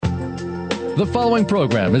The following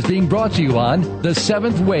program is being brought to you on the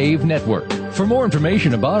Seventh Wave Network. For more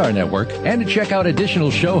information about our network and to check out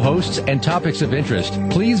additional show hosts and topics of interest,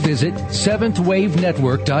 please visit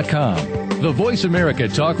seventhwavenetwork.com. The Voice America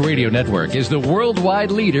Talk Radio Network is the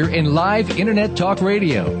worldwide leader in live Internet talk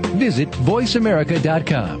radio. Visit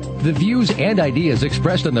voiceamerica.com. The views and ideas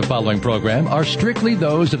expressed on the following program are strictly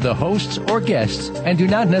those of the hosts or guests and do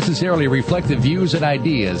not necessarily reflect the views and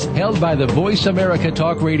ideas held by the Voice America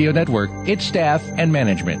Talk Radio Network, its staff, and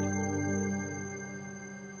management.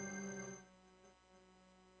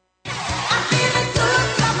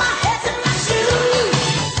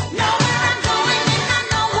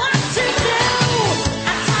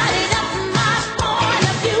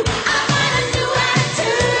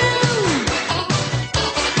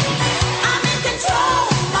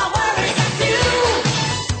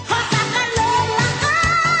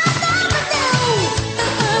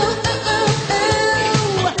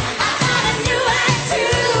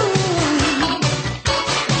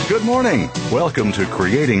 Welcome to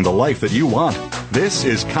Creating the Life That You Want. This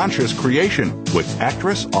is Conscious Creation with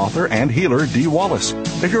actress, author, and healer Dee Wallace.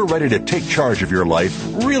 If you're ready to take charge of your life,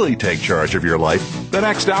 really take charge of your life, the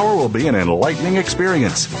next hour will be an enlightening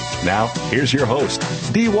experience. Now, here's your host,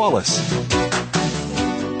 Dee Wallace.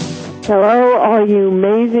 Hello, all you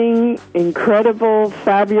amazing, incredible,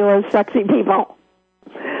 fabulous, sexy people.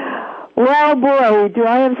 Well, boy, do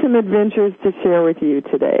I have some adventures to share with you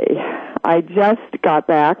today. I just got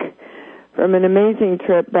back from an amazing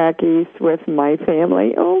trip back east with my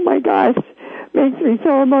family. Oh, my gosh. Makes me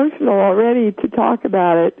so emotional already to talk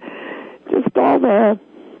about it. Just all the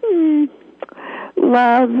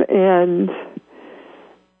love and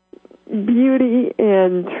beauty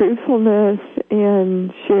and truthfulness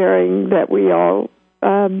and sharing that we all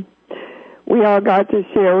got to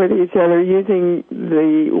share with each other, using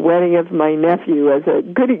the wedding of my nephew as a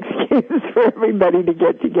good excuse for everybody to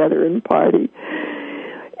get together and party.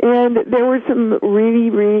 And there were some really,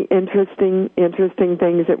 really interesting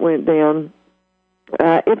things that went down.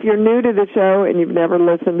 If you're new to the show and you've never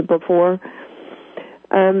listened before,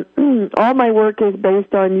 all my work is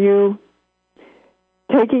based on you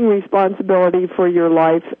taking responsibility for your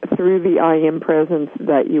life through the I am presence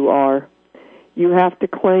that you are. You have to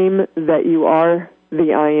claim that you are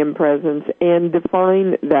the I am presence and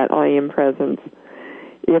define that I am presence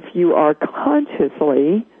if you are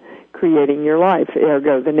consciously creating your life,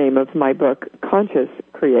 ergo the name of my book, Conscious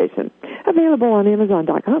Creation, available on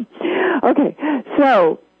Amazon.com. Okay,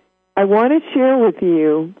 so I want to share with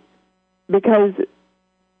you, because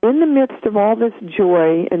in the midst of all this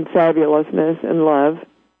joy and fabulousness and love,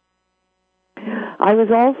 I was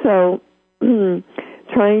also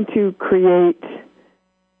trying to create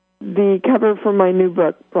the cover for my new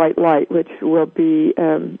book, Bright Light, which will be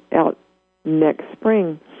out next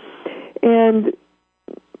spring. And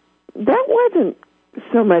that wasn't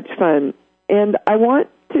so much fun. And I want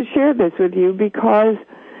to share this with you because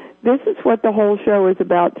this is what the whole show is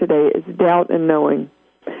about today, is doubt and knowing.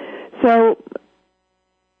 So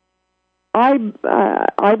I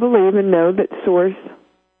believe and know that Source,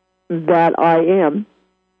 that I am,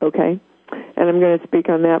 okay, and I'm going to speak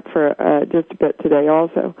on that for just a bit today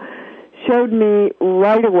also, showed me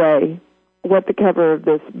right away what the cover of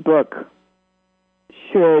this book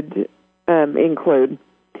should include.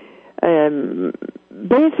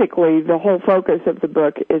 Basically, the whole focus of the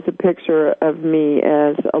book is a picture of me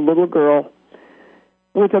as a little girl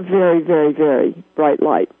with a very, very, very bright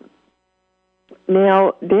light.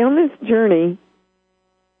 Now, down this journey,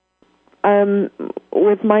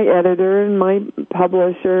 with my editor and my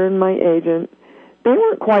publisher and my agent, they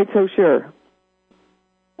weren't quite so sure.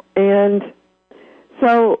 And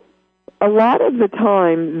so a lot of the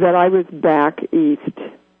time that I was back east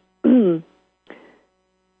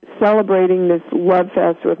celebrating this love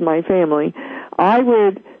fest with my family, I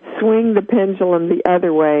would swing the pendulum the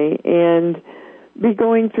other way and be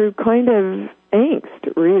going through kind of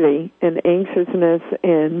angst, really, and anxiousness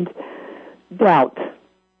and doubt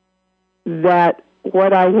that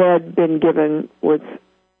what I had been given was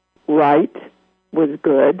right, was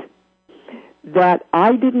good, that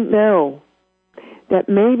I didn't know, that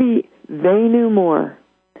maybe they knew more,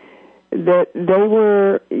 that they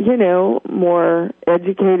were, more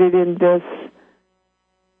educated in this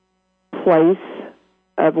place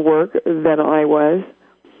of work than I was.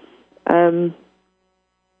 And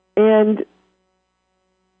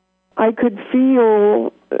I could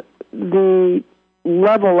feel the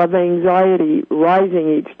level of anxiety rising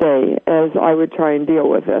each day as I would try and deal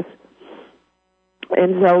with this.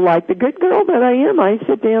 And so, like the good girl that I am, I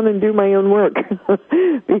sit down and do my own work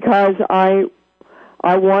because I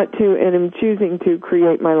I want to and am choosing to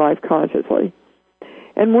create my life consciously.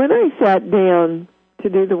 And when I sat down to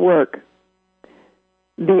do the work,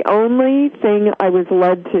 the only thing I was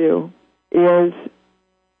led to is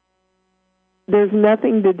there's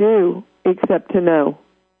nothing to do except to know.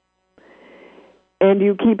 And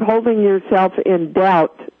you keep holding yourself in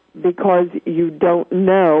doubt because you don't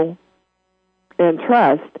know and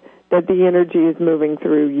trust that the energy is moving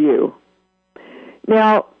through you.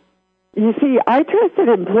 Now, you see, I trust it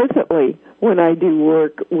implicitly when I do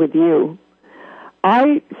work with you.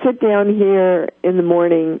 I sit down here in the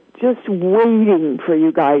morning just waiting for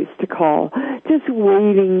you guys to call, just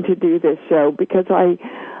waiting to do this show because I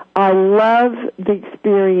love the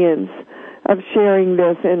experience of sharing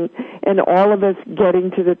this and all of us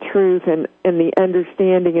getting to the truth and the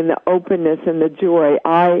understanding and the openness and the joy.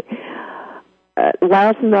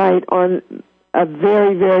 Last night on a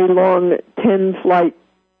very, very long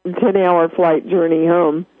 10-hour flight journey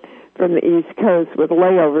home from the East Coast with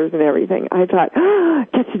layovers and everything, I thought, I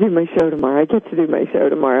get to do my show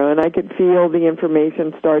tomorrow. And I could feel the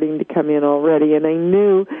information starting to come in already. And I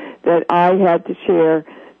knew that I had to share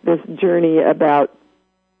this journey about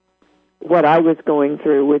what I was going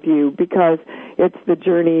through with you because it's the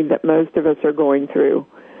journey that most of us are going through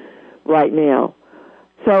right now.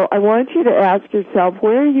 So I want you to ask yourself,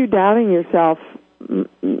 where are you doubting yourself,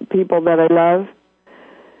 people that I love?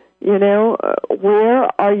 You know, where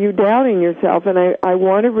are you doubting yourself? And I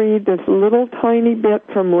want to read this little tiny bit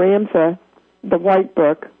from Ramtha, the White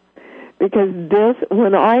Book, because this,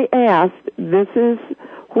 when I asked, this is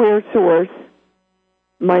where Source,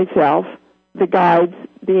 myself, the guides,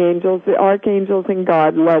 the angels, the archangels, and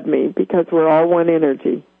God led me, because we're all one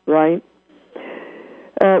energy, right?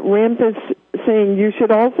 Ramtha's saying, you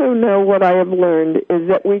should also know what I have learned is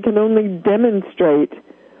that we can only demonstrate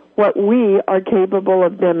what we are capable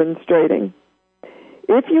of demonstrating.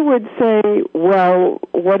 If you would say, well,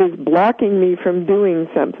 what is blocking me from doing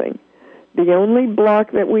something? The only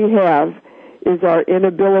block that we have is our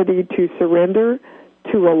inability to surrender,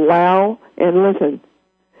 to allow, and listen,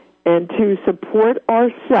 and to support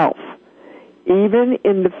ourselves, even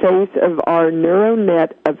in the face of our neural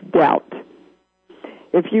net of doubt.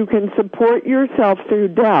 If you can support yourself through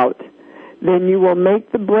doubt, then you will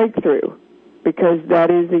make the breakthrough, because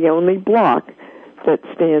that is the only block that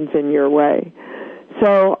stands in your way.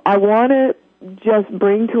 So I want to just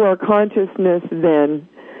bring to our consciousness then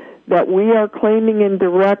that we are claiming and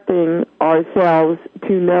directing ourselves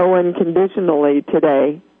to know unconditionally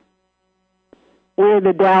today where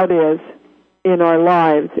the doubt is in our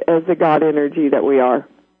lives as the God energy that we are.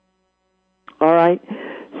 All right?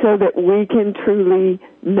 So that we can truly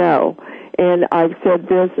know. And I've said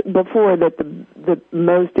this before, that the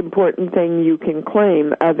most important thing you can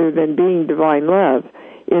claim other than being divine love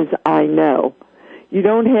is I know. You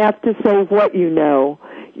don't have to say what you know.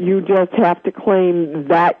 You just have to claim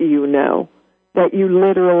that you know, that you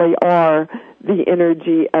literally are the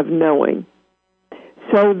energy of knowing,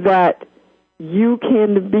 so that you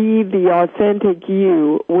can be the authentic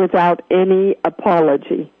you without any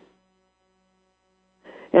apology.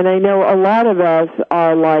 And I know a lot of us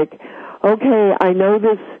are like, okay, I know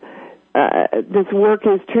this work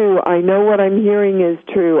is true. I know what I'm hearing is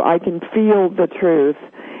true. I can feel the truth.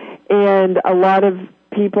 And a lot of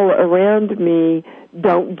people around me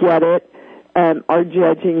don't get it, are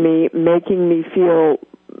judging me, making me feel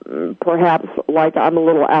perhaps like I'm a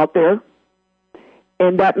little out there.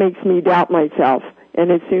 And that makes me doubt myself.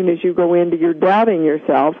 And as soon as you go into your doubting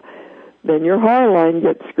yourself, then your heart line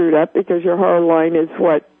gets screwed up, because your heart line is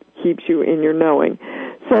what keeps you in your knowing.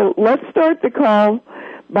 So let's start the call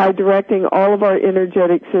by directing all of our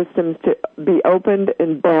energetic systems to be opened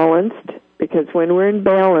and balanced, because when we're in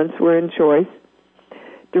balance, we're in choice.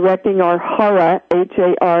 Directing our Hara,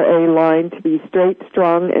 H-A-R-A line to be straight,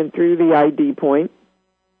 strong, and through the ID point.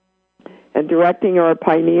 And directing our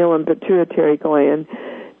pineal and pituitary gland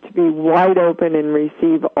to be wide open and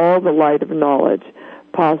receive all the light of knowledge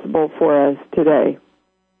possible for us today.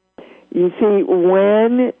 You see,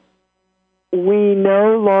 when we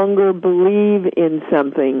no longer believe in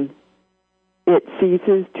something, it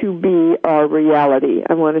ceases to be our reality.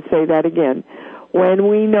 I want to say that again. When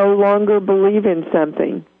we no longer believe in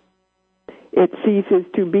something, it ceases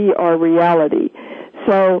to be our reality.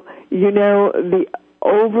 So, you know, the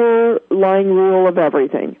overlying rule of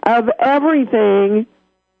everything,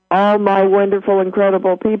 all my wonderful,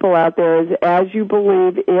 incredible people out there, is as you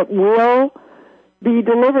believe, it will be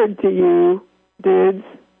delivered to you, dudes.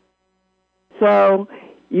 So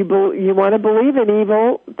you want to believe in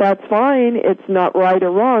evil, that's fine. It's not right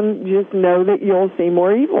or wrong. Just know that you'll see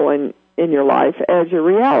more evil in your life as your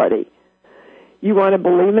reality. You want to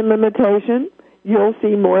believe in limitation, you'll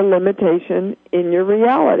see more limitation in your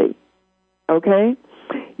reality. Okay?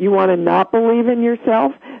 You want to not believe in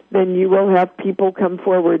yourself, then you will have people come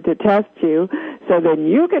forward to test you, so then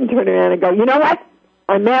you can turn around and go, you know what?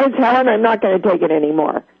 I'm mad as hell and I'm not going to take it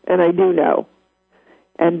anymore. And I do know.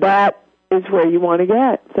 And that is where you want to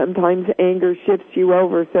get. Sometimes anger shifts you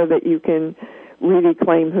over so that you can really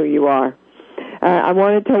claim who you are. I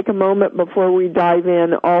want to take a moment before we dive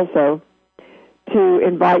in also to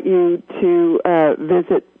invite you to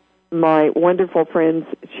visit my wonderful friends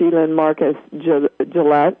Sheila and Marcus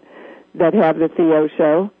Gillette that have the Theo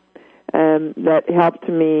Show, that helped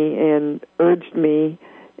me and urged me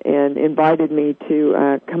and invited me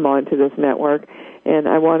to come on to this network. And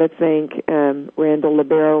I want to thank Randall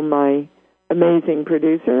Libero, my amazing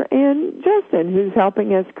producer, and Justin, who's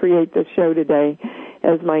helping us create the show today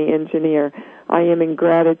as my engineer. I am in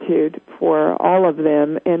gratitude for all of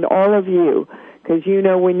them and all of you, because you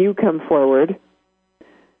know when you come forward,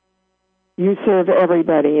 you serve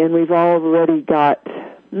everybody, and we've already got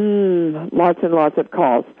lots and lots of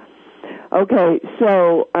calls. Okay,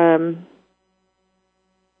 so,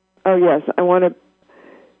 yes,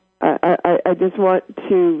 I just want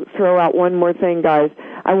to throw out one more thing, guys.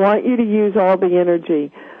 I want you to use all the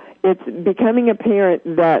energy. It's becoming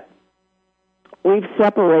apparent that we've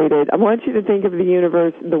separated. I want you to think of the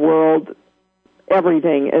universe, the world,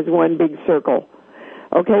 everything as one big circle.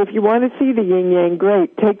 Okay, if you want to see the yin-yang,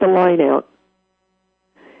 great, take the line out.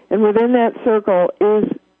 And within that circle is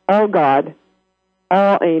all God,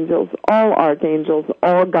 all angels, all archangels,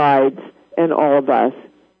 all guides, and all of us.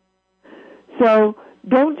 So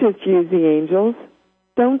don't just use the angels.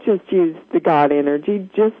 Don't just use the God energy.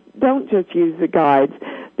 Don't just use the guides,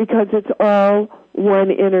 because it's all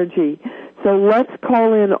one energy. So let's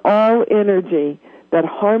call in all energy that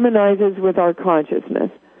harmonizes with our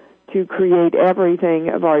consciousness to create everything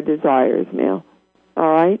of our desires now. All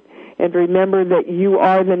right? And remember that you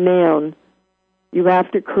are the noun. You have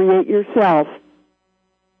to create yourself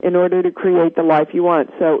in order to create the life you want.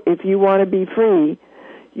 So if you want to be free,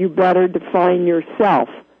 you better define yourself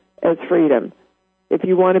as freedom. If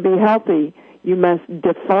you want to be healthy, you must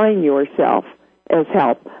define yourself as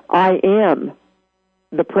health. I am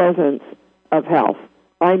the presence of health.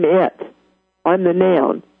 I'm it. I'm the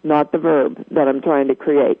noun, not the verb that I'm trying to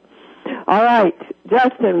create. All right,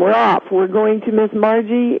 Justin, we're off. We're going to Miss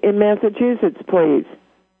Margie in Massachusetts, please.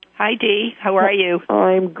 Hi, Dee. How are you?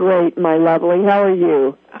 I'm great, my lovely. How are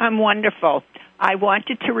you? I'm wonderful. I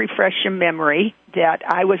wanted to refresh your memory that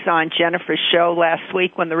I was on Jennifer's show last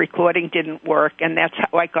week when the recording didn't work, and that's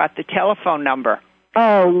how I got the telephone number.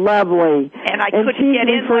 Oh, lovely. And I couldn't get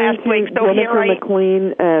in last week, so Jennifer here I am.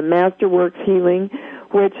 McQueen, Masterworks Healing,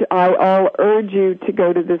 which I all urge you to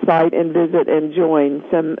go to the site and visit and join.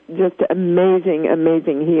 Some just amazing,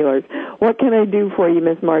 amazing healers. What can I do for you,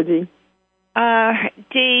 Miss Margie?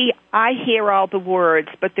 Dee, I hear all the words,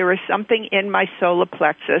 but there is something in my solar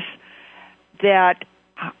plexus that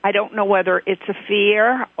I don't know whether it's a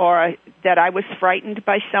fear or that I was frightened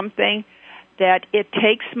by something, that it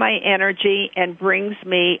takes my energy and brings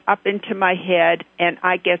me up into my head, and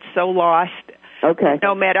I get so lost. Okay.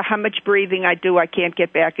 No matter how much breathing I do, I can't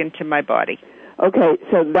get back into my body. Okay,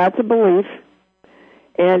 so that's a belief.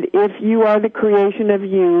 And if you are the creation of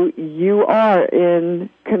you, you are in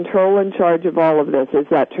control and charge of all of this. Is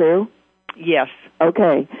that true? Yes.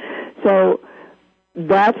 Okay. So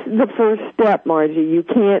that's the first step, Margie. You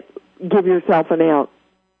can't give yourself an out.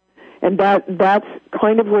 And that's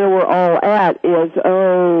kind of where we're all at is,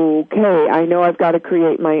 okay, I know I've got to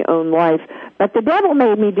create my own life, but the devil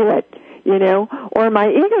made me do it, you know, or my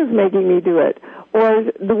ego's making me do it, or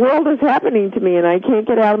the world is happening to me and I can't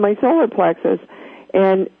get out of my solar plexus.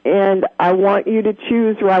 And I want you to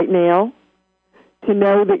choose right now to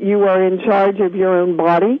know that you are in charge of your own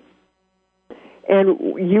body, and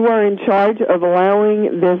you are in charge of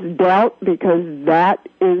allowing this doubt, because that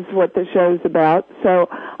is what the show's about. So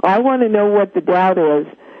I want to know what the doubt is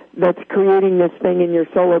that's creating this thing in your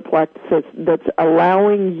solar plexus that's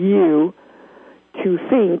allowing you to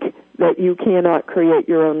think that you cannot create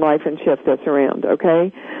your own life and shift this around,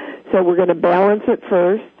 okay? So we're going to balance it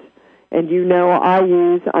first. And you know I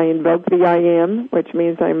invoke the I am, which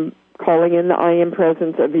means I'm calling in the I am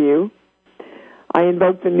presence of you. I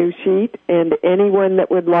invoke the new sheet, and anyone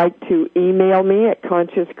that would like to email me at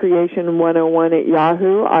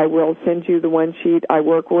consciouscreation101@yahoo, I will send you the one sheet I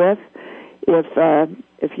work with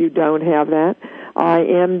if you don't have that. I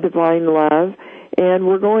am Divine Love, and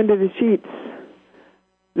we're going to the sheets.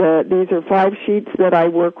 These are 5 sheets that I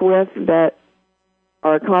work with that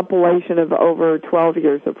are a compilation of over 12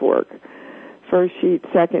 years of work. first sheet,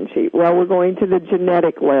 second sheet? Well, we're going to the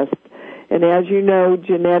genetic list. And as you know,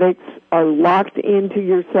 genetics are locked into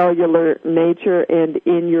your cellular nature and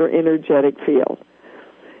in your energetic field.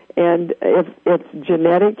 And if it's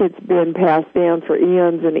genetic, it's been passed down for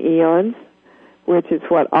eons and eons, which is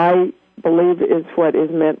what I believe is what is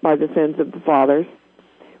meant by the sins of the fathers.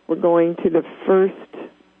 We're going to the first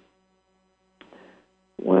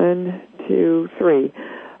 1, 2, 3.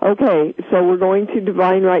 Okay, so we're going to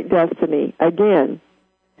divine right destiny. Again,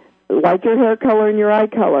 like your hair color and your eye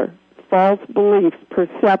color, false beliefs,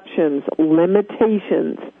 perceptions,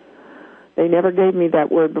 limitations. They never gave me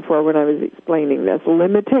that word before when I was explaining this.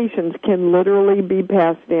 Limitations can literally be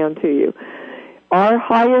passed down to you. Our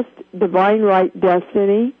highest divine right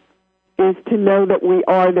destiny is to know that we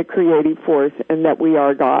are the creative force and that we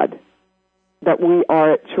are God, that we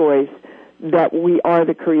are at choice, that we are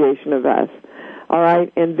the creation of us. All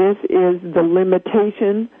right? And this is the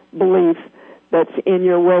limitation belief that's in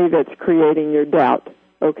your way that's creating your doubt.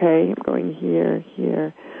 Okay? I'm going here,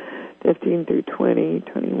 15 through 20,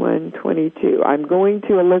 21, 22. I'm going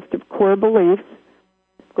to a list of core beliefs.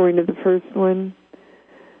 Going to the first one.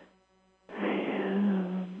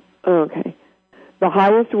 Okay. The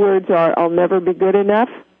highest words are, I'll never be good enough,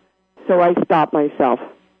 so I stop myself.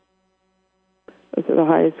 Those are the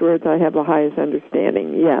highest words. I have the highest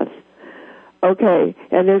understanding. Yes. Okay.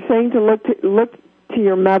 And they're saying to look to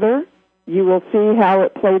your mother. You will see how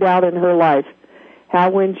it played out in her life.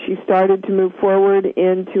 How when she started to move forward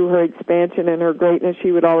into her expansion and her greatness,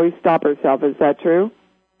 she would always stop herself. Is that true?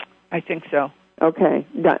 I think so. Okay.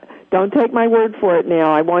 Don't take my word for it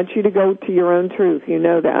now. I want you to go to your own truth. You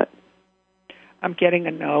know that. I'm getting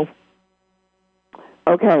a no.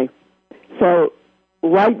 Okay. So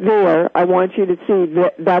right there, I want you to see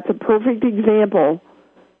that that's a perfect example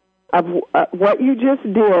of what you just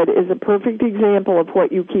did is a perfect example of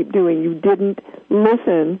what you keep doing. You didn't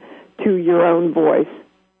listen to your own voice.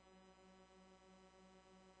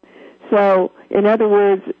 So, in other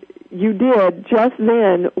words, you did just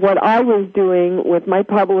then what I was doing with my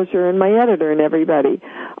publisher and my editor and everybody.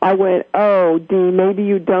 I went, oh, Dee, maybe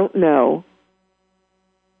you don't know.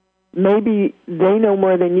 Maybe they know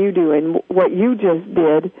more than you do. And what you just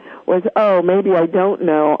did was, oh, maybe I don't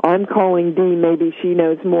know. I'm calling Dee, maybe she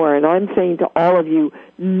knows more. And I'm saying to all of you,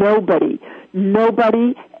 nobody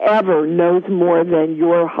ever knows more than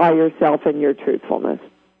your higher self and your truthfulness.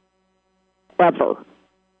 Ever.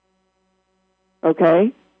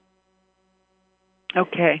 Okay?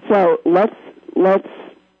 Okay. So let's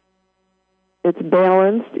it's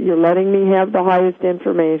balanced. You're letting me have the highest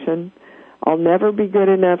information. I'll never be good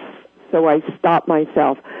enough, so I stop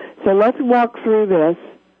myself. So let's walk through this.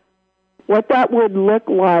 What that would look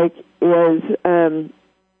like is,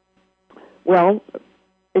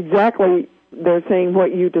 exactly, they're saying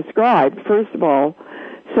what you described, first of all.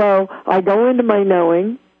 So I go into my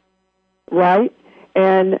knowing, right?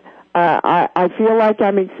 And I feel like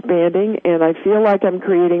I'm expanding, and I feel like I'm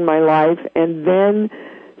creating my life, and then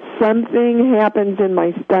something happens in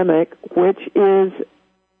my stomach, which is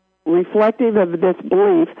reflective of this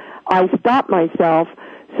belief. I stop myself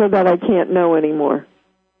so that I can't know anymore.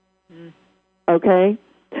 Okay?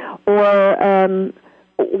 Or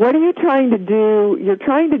what are you trying to do? You're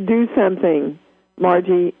trying to do something,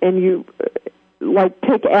 Margie, and you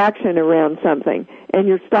take action around something, and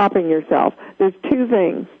you're stopping yourself. There's two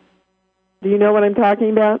things. Do you know what I'm talking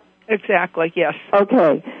about? Exactly, yes.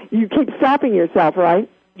 Okay. You keep stopping yourself, right?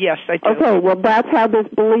 Yes, I do. Okay, well, that's how this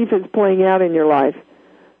belief is playing out in your life.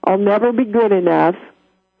 I'll never be good enough,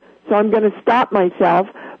 so I'm going to stop myself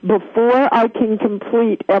before I can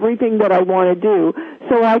complete everything that I want to do,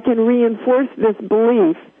 so I can reinforce this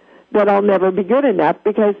belief that I'll never be good enough,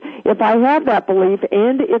 because if I have that belief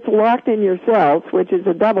and it's locked in your cells, which is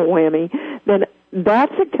a double whammy, then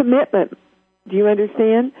that's a commitment. Do you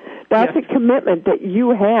understand? That's yes. a commitment that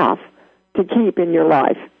you have to keep in your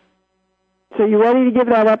life. So you ready to give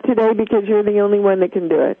that up today because you're the only one that can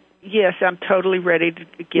do it? Yes, I'm totally ready to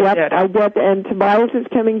give that up. And Tobias is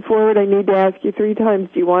coming forward. I need to ask you 3 times.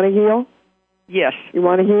 Do you want to heal? Yes. You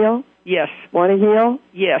want to heal? Yes. Want to heal?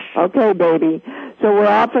 Yes. Okay, baby. So we're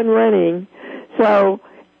off and running. So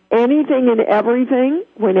anything and everything,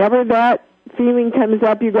 whenever that feeling comes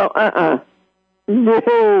up, you go,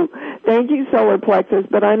 no. Thank you, solar plexus,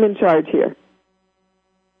 but I'm in charge here.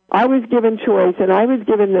 I was given choice, and I was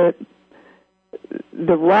given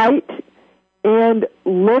the right and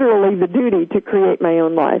literally the duty to create my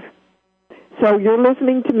own life. So you're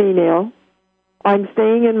listening to me now. I'm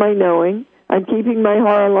staying in my knowing. I'm keeping my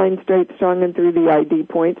horror line straight, strong, and through the ID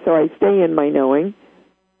point, so I stay in my knowing.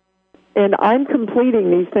 And I'm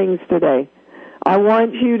completing these things today. I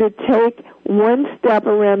want you to take one step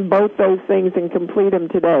around both those things and complete them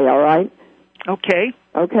today, all right? Okay.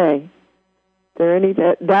 Okay.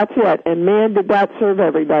 That's it. And man, did that serve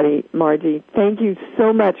everybody, Margie. Thank you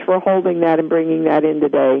so much for holding that and bringing that in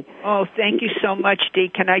today. Oh, thank you so much, Dee.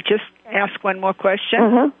 Can I just ask one more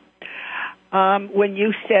question? Uh-huh. When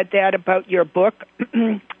you said that about your book,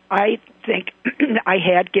 I think I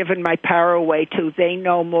had given my power away to they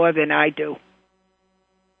know more than I do.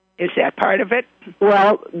 Is that part of it?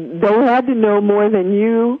 Well, they had to know more than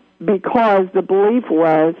you because the belief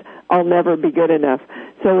was, I'll never be good enough.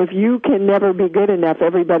 So if you can never be good enough,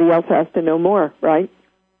 everybody else has to know more, right?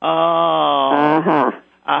 Oh. Uh-huh.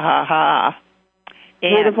 Uh-huh.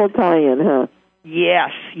 Beautiful tie-in, huh?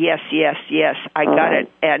 Yes. I got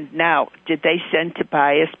it. And now, did they send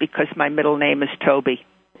Tobias because my middle name is Toby?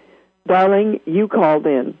 Darling, you called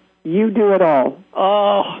in. You do it all.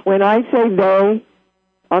 Oh. When I say they,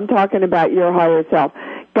 I'm talking about your higher self.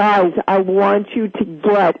 Guys, I want you to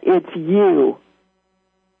get it's you.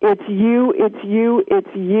 It's you, it's you,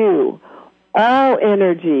 it's you. All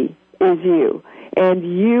energy is you.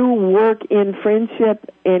 And you work in friendship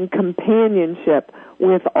and companionship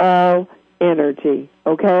with all energy,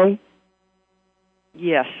 okay?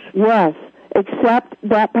 Yes. Yes. Accept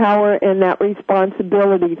that power and that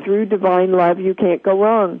responsibility through divine love. You can't go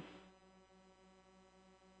wrong.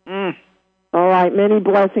 All right. Many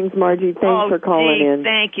blessings, Margie. Thanks for calling in.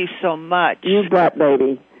 Thank you so much. You bet,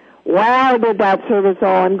 baby. Wow, did that serve us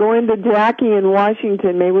all. I'm going to Jackie in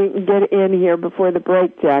Washington. Maybe we can get in here before the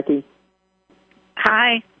break, Jackie.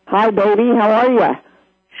 Hi. Hi, baby. How are you?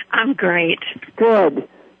 I'm great. Good.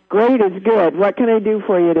 Great is good. What can I do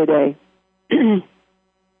for you today?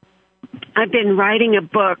 I've been writing a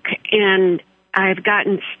book, and I've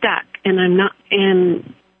gotten stuck, and I'm not.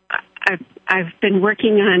 And I've been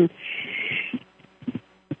working on.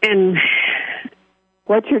 And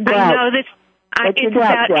what's your doubt? I know this. What's your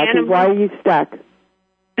doubt, Jackie? Animals. Why are you stuck?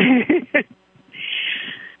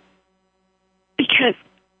 Because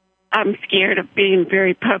I'm scared of being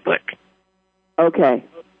very public. Okay.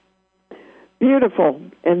 Beautiful.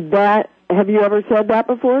 And that, have you ever said that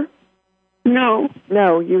before? No.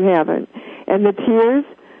 No, you haven't. And the tears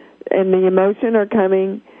and the emotion are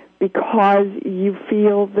coming because you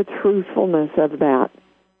feel the truthfulness of that.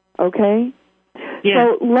 Okay? Yeah.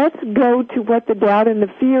 So let's go to what the doubt and the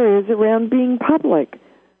fear is around being public.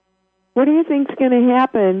 What do you think's going to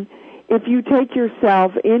happen if you take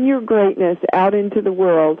yourself in your greatness out into the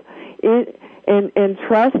world and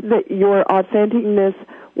trust that your authenticness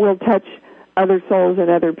will touch other souls and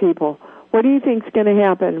other people? What do you think's going to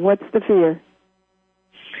happen? What's the fear?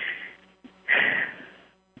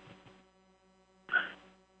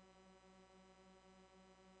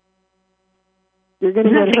 You're going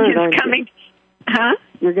to get hurt, aren't you? Huh?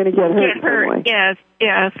 You're going to get hurt some way. Yes,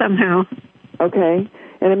 yeah, somehow. Okay.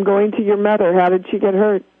 And I'm going to your mother. How did she get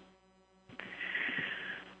hurt?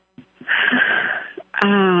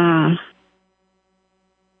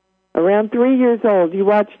 Around 3 years old, you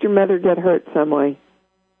watched your mother get hurt some way.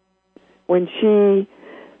 When she,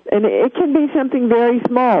 and it can be something very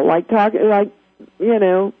small, like claiming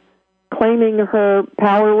her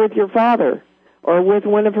power with your father, or with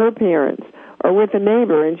one of her parents, or with a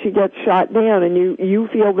neighbor, and she gets shot down, and you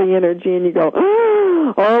feel the energy, and you go,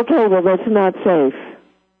 oh, okay, well, that's not safe.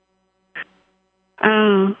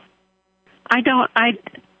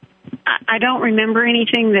 I don't remember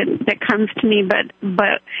anything that comes to me,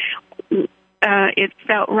 but it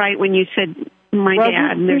felt right when you said my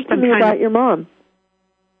dad. And there's some about your mom.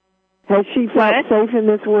 Has she felt safe in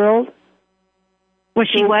this world? Was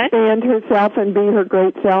she what? Stand herself and be her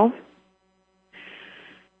great self?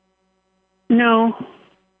 No.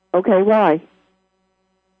 Okay, why?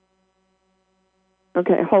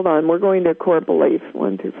 Okay, hold on. We're going to core belief,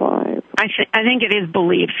 1 through 5. I think it is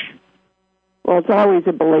belief. Well, it's always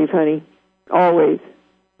a belief, honey. Always.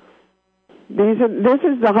 This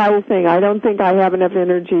is the highest thing. I don't think I have enough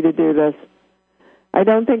energy to do this. I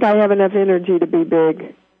don't think I have enough energy to be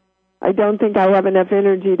big. I don't think I have enough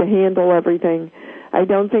energy to handle everything. I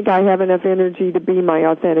don't think I have enough energy to be my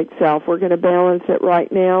authentic self. We're going to balance it right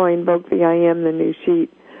now. I invoke the I Am, the new sheet.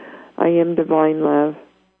 I am divine love.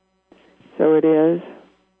 So it is.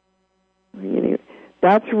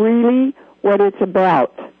 That's really what it's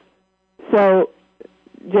about. So,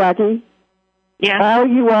 Jackie, all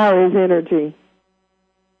you are is energy.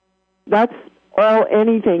 That's all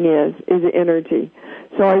anything is energy.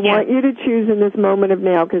 So I want you to choose in this moment of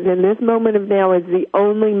now, because in this moment of now is the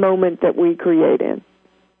only moment that we create in.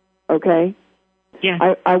 Okay?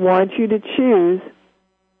 Yeah. I want you to choose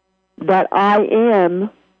that I am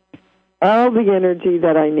all the energy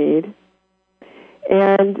that I need,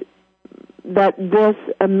 and that this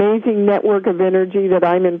amazing network of energy that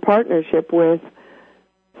I'm in partnership with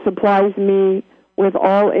supplies me with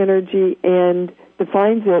all energy and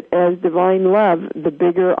defines it as divine love the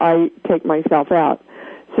bigger I take myself out.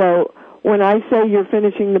 So when I say you're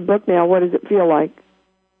finishing the book now, what does it feel like?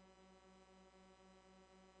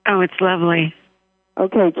 Oh, it's lovely.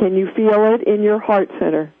 Okay, can you feel it in your heart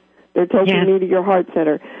center? They're taking me to your heart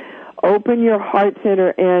center. Open your heart center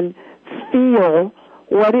and feel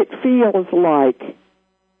what it feels like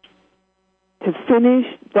to finish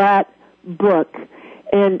that book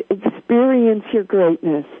and experience your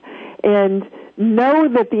greatness. And know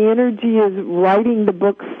that the energy is writing the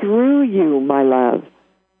book through you, my love.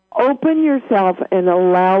 Open yourself and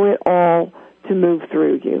allow it all to move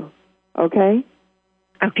through you. Okay?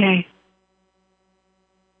 Okay.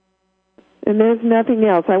 And there's nothing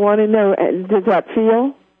else. I want to know, does that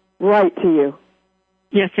feel right to you?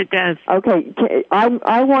 Yes, it does. Okay.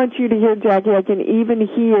 I want you to hear, Jackie. I can even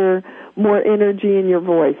hear more energy in your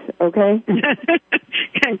voice. Okay?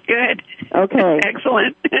 Good. Okay.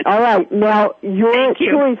 Excellent. All right. Now, your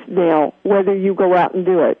choice now, whether you go out and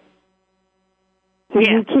do it. So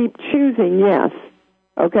you keep choosing yes.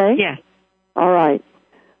 Okay? Yes. All right.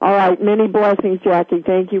 All right. Many blessings, Jackie.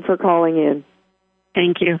 Thank you for calling in.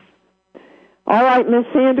 Thank you. All right, Miss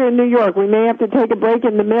Sandra in New York. We may have to take a break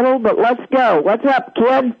in the middle, but let's go. What's up,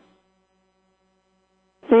 kid?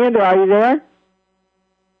 Sandra, are you there?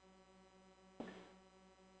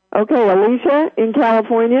 Okay, Alicia in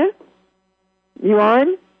California. You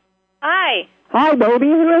on? Hi. Hi, baby.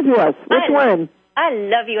 Who is this? Which one? I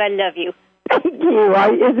love you. I love you. Thank you.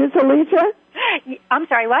 Is this Alicia? I'm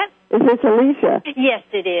sorry, what? Is this Alicia? Yes,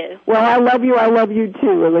 it is. Well, I love you. I love you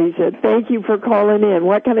too, Alicia. Thank you for calling in.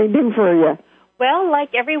 What can I do for you? Well,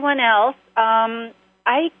 like everyone else,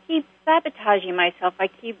 I keep sabotaging myself. I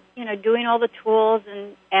keep, doing all the tools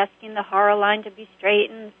and asking the horror line to be straight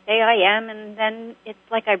and say I am, and then it's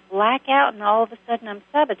like I black out, and all of a sudden I'm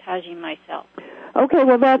sabotaging myself. Okay,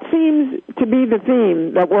 well, that seems to be the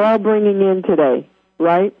theme that we're all bringing in today,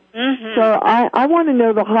 right? Mm-hmm. So I want to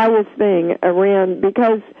know the highest thing around,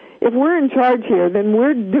 because if we're in charge here, then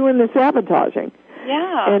we're doing the sabotaging.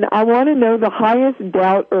 Yeah. And I want to know the highest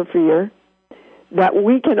doubt or fear that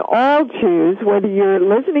we can all choose, whether you're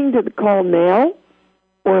listening to the call now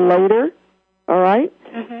or later, all right?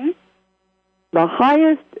 Mm-hmm. The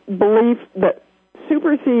highest belief that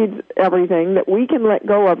supersedes everything that we can let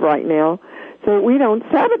go of right now so that we don't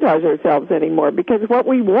sabotage ourselves anymore, because what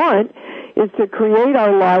we want is to create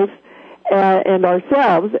our life and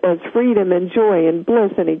ourselves as freedom and joy and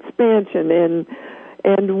bliss and expansion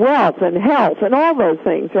and wealth and health and all those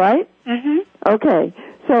things, right? Mm-hmm. Okay.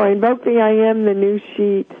 So I invoke the I am, the new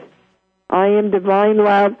sheet. I am divine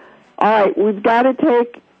love. All right, we've got to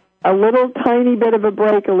take a little tiny bit of a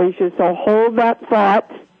break, Alicia, so hold that thought.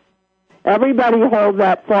 Everybody hold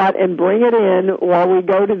that thought and bring it in while we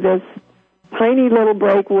go to this tiny little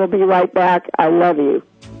break. We'll be right back. I love you.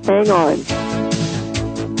 Hang on.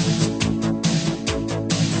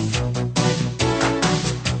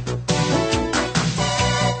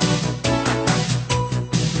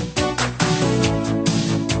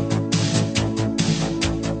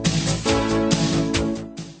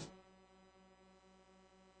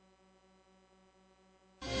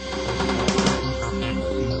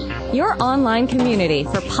 Your online community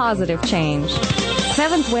for positive change.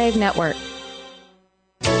 Seventh Wave Network.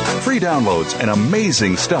 Free downloads and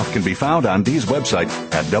amazing stuff can be found on Dee's website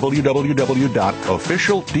at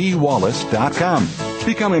www.officialdwallace.com.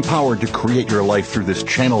 Become empowered to create your life through this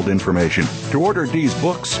channeled information. To order Dee's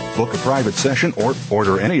books, book a private session, or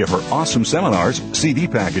order any of her awesome seminars, CD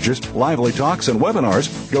packages, lively talks, and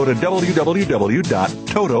webinars, go to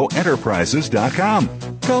www.totoenterprises.com.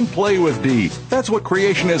 Come play with Dee. That's what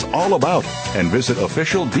creation is all about. And visit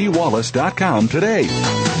officialdwallace.com today.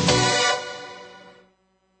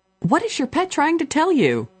 What is your pet trying to tell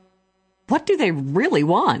you? What do they really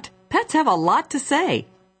want? Pets have a lot to say,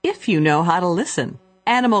 if you know how to listen.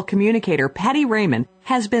 Animal communicator Patty Raymond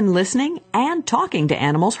has been listening and talking to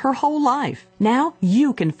animals her whole life. Now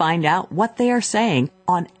you can find out what they are saying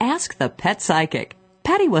on Ask the Pet Psychic.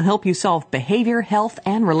 Patty will help you solve behavior, health,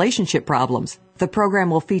 and relationship problems. The program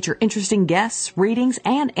will feature interesting guests, readings,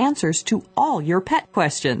 and answers to all your pet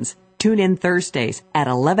questions. Tune in Thursdays at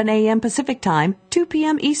 11 a.m. Pacific Time, 2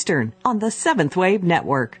 p.m. Eastern on the Seventh Wave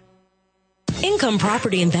Network. Income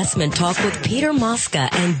Property Investment Talk with Peter Mosca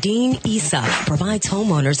and Dean Issa provides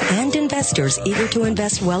homeowners and investors eager to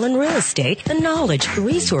invest well in real estate the knowledge,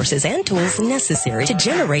 resources, and tools necessary to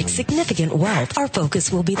generate significant wealth. Our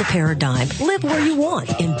focus will be the paradigm. Live where you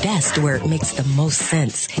want. Invest where it makes the most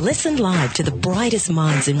sense. Listen live to the brightest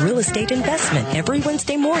minds in real estate investment every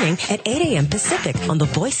Wednesday morning at 8 a.m. Pacific on the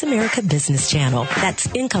Voice America Business Channel. That's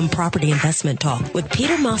Income Property Investment Talk with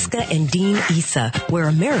Peter Mosca and Dean Issa, where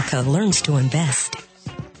America learns to invest.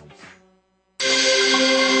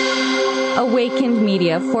 Awakened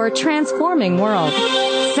media for a transforming world.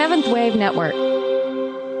 Seventh Wave Network.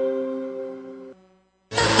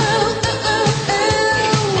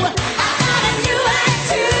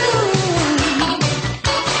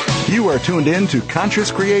 You are tuned in to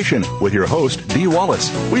Conscious Creation with your host, Dee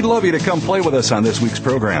Wallace. We'd love you to come play with us on this week's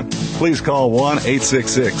program. Please call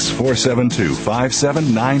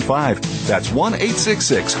 1-866-472-5795. That's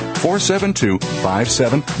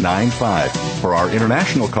 1-866-472-5795. For our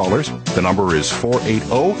international callers, the number is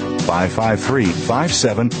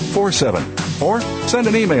 480-553-5747. Or send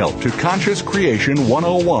an email to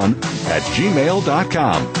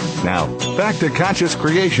consciouscreation101@gmail.com. Now, back to Conscious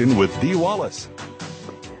Creation with Dee Wallace.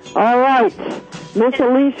 All right, Miss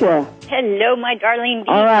Alicia. Hello, my darling.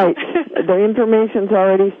 All right, the information's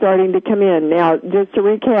already starting to come in. Now, just to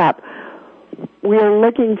recap, we are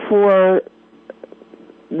looking for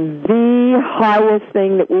the highest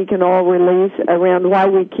thing that we can all release around why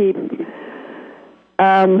we keep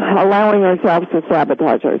allowing ourselves to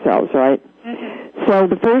sabotage ourselves, right? Mm-hmm. So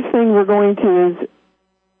the first thing we're going to is,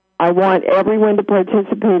 I want everyone to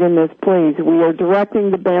participate in this, please. We are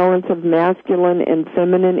directing the balance of masculine and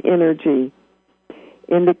feminine energy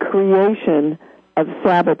in the creation of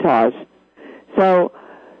sabotage. So,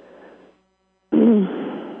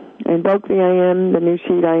 invoke the I Am, the new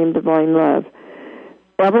sheet, I Am Divine Love.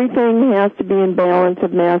 Everything has to be in balance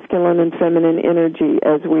of masculine and feminine energy,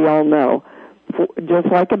 as we all know.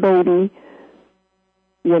 Just like a baby,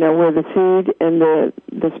 you know, where the seed and the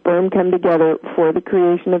sperm come together for the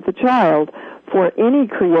creation of the child. For any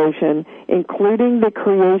creation, including the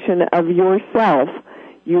creation of yourself,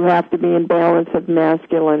 you have to be in balance of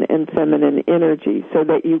masculine and feminine energy so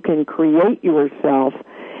that you can create yourself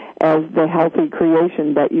as the healthy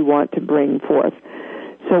creation that you want to bring forth.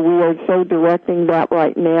 So we are so directing that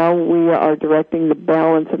right now. We are directing the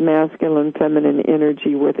balance of masculine and feminine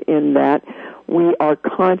energy within that. We are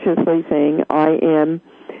consciously saying, I am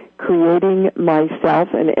creating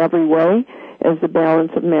myself in every way as the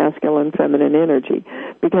balance of masculine and feminine energy,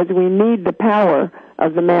 because we need the power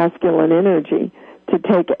of the masculine energy to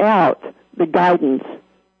take out the guidance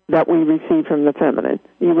that we receive from the feminine.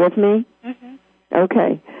 You with me? Mm-hmm.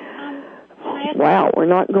 Okay. Wow, we're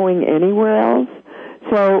not going anywhere else?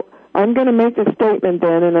 So I'm going to make a statement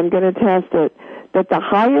then, and I'm going to test it, that the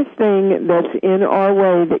highest thing that's in our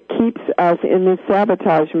way that keeps us in this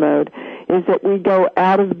sabotage mode is that we go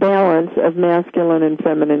out of balance of masculine and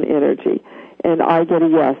feminine energy. And I get a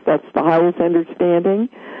yes. That's the highest understanding.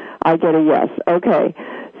 I get a yes. Okay.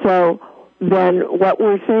 So then what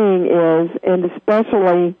we're saying is, and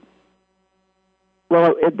especially,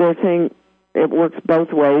 well, they're saying it works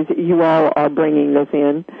both ways. You all are bringing this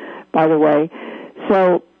in, by the way.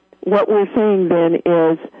 So what we're saying then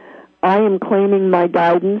is, I am claiming my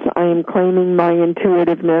guidance, I am claiming my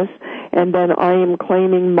intuitiveness, and then I am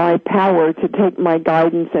claiming my power to take my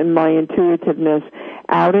guidance and my intuitiveness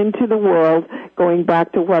out into the world, going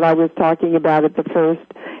back to what I was talking about at the first,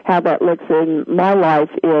 how that looks in my life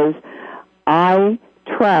is, I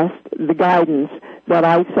trust the guidance that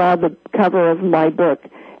I saw the cover of my book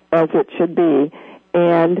as it should be,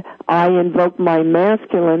 and I invoke my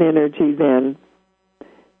masculine energy then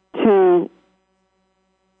to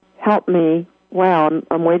help me,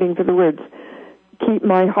 I'm waiting for the words, keep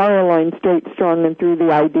my horror line straight, strong, and through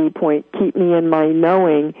the ID point, keep me in my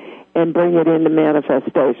knowing, and bring it into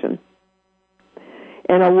manifestation.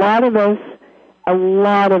 And a lot of us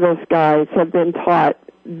guys have been taught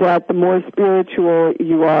that the more spiritual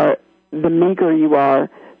you are, the meeker you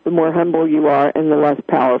are, the more humble you are, and the less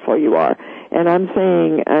powerful you are. And I'm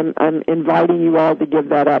saying, I'm inviting you all to give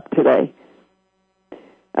that up today.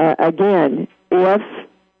 Again, if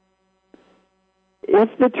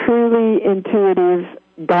the truly intuitive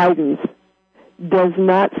guidance does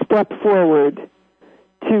not step forward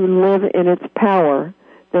to live in its power,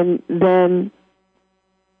 then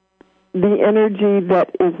the energy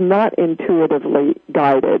that is not intuitively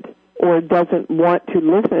guided or doesn't want to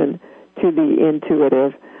listen to the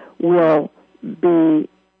intuitive will be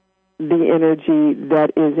the energy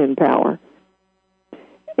that is in power.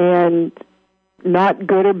 And not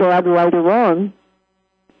good or bad, right or wrong,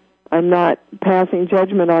 I'm not passing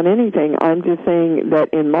judgment on anything. I'm just saying that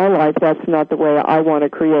in my life, that's not the way I want to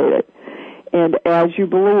create it. And as you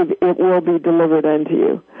believe, it will be delivered unto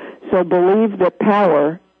you. So believe that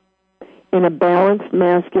power in a balanced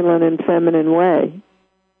masculine and feminine way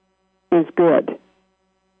is good,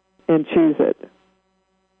 and choose it.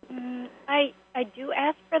 I do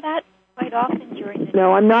ask for that quite often during the day.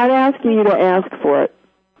 No, I'm not asking you to ask for it.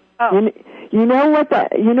 Oh. You know what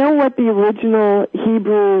the original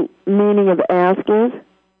Hebrew meaning of ask is?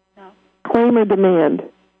 No. Claim or demand.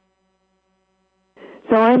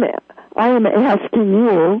 So I am asking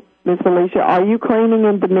you, Miss Alicia, are you claiming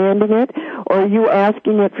and demanding it, or are you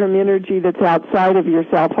asking it from energy that's outside of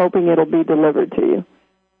yourself, hoping it'll be delivered to you?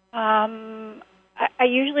 I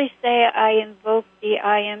usually say I invoke the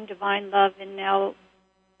I am divine love and now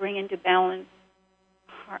bring into balance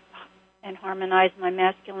and harmonize my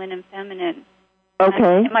masculine and feminine.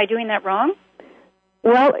 Okay. Am I doing that wrong?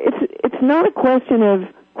 Well, it's not a question of,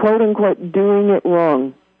 quote unquote, doing it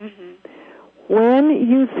wrong. Mm-hmm. When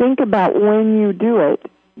you think about when you do it,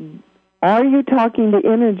 are you talking to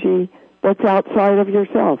energy that's outside of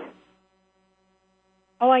yourself?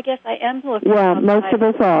 Oh, I guess I am looking Yeah, outside. most of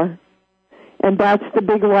us are. And that's the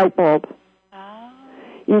big light bulb. Oh.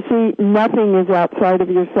 You see, nothing is outside of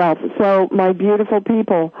yourself. So, my beautiful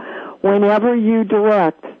people, whenever you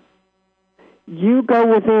direct, you go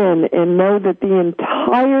within and know that the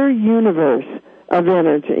entire universe of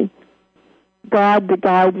energy, God, the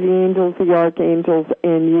guides, the angels, the archangels,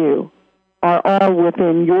 and you, are all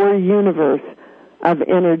within your universe of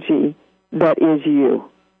energy that is you.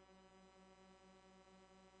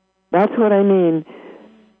 That's what I mean.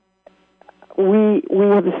 We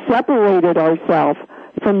have separated ourselves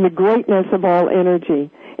from the greatness of all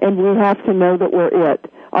energy, and we have to know that we're it.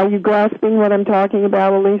 Are you grasping what I'm talking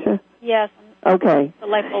about, Alicia? Yes. Okay.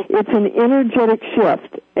 It's an energetic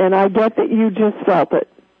shift, and I get that you just felt it,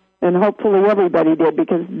 and hopefully everybody did,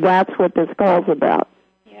 because that's what this call's about.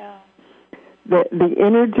 Yeah. The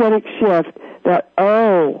energetic shift that,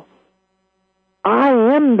 oh, I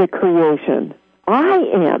am the creation. I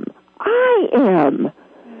am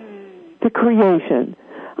the creation.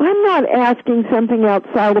 I'm not asking something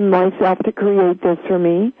outside of myself to create this for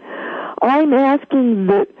me. I'm asking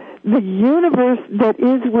the universe that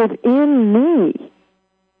is within me,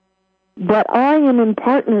 that I am in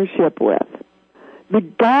partnership with, the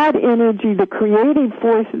God energy, the creative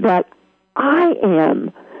force that I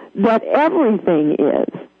am, that everything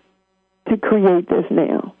is, to create this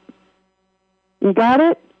now. You got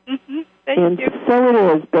it? Mm-hmm. Thank you. So it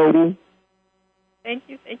is, baby. Thank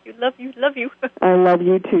you. Love you. I love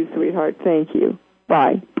you too, sweetheart. Thank you.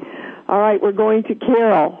 Bye. All right, we're going to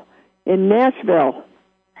Carol in Nashville.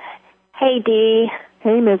 Hey, Dee.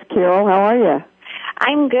 Hey, Miss Carol. How are you?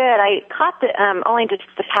 I'm good. I caught only just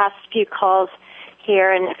the past few calls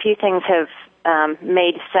here, and a few things have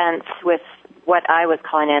made sense with what I was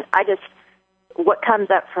calling in. What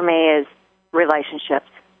comes up for me is relationships.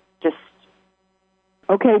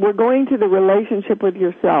 Okay, we're going to the relationship with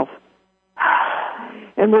yourself.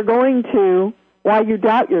 And we're going to why you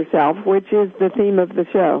doubt yourself, which is the theme of the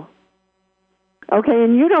show. Okay,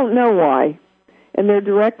 and you don't know why. And you're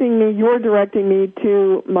directing me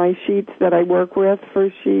to my sheets that I work with,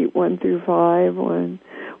 first sheet 1 through 5.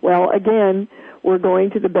 Well, again, we're going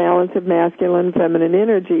to the balance of masculine and feminine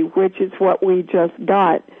energy, which is what we just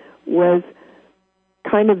got, was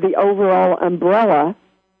kind of the overall umbrella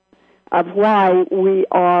of why we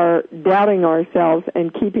are doubting ourselves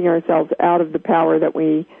and keeping ourselves out of the power that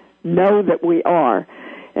we know that we are.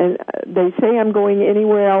 And they say I'm going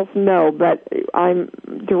anywhere else. No, but I'm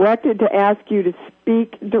directed to ask you to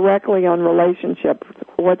speak directly on relationships.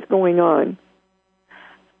 What's going on?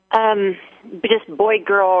 Just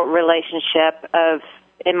boy-girl relationship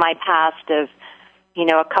in my past of,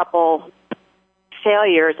 a couple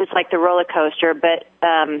failures. It's like the roller coaster, but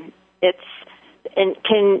it's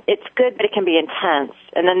good, but it can be intense.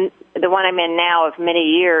 And then the one I'm in now of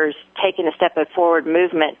many years, taking a step of forward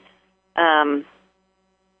movement,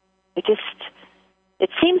 it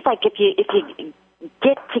seems like if you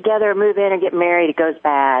get together, move in, or get married, it goes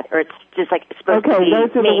bad, or it's just like it's supposed to be. Okay, those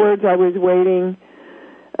are the words I was waiting.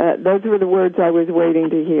 Those were the words I was waiting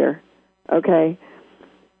to hear. Okay,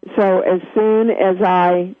 so as soon as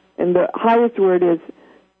and the highest word is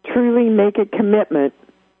truly make a commitment,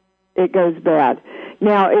 it goes bad.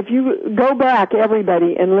 Now, if you go back,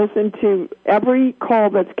 everybody, and listen to every call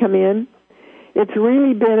that's come in, it's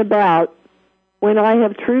really been about when I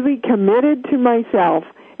have truly committed to myself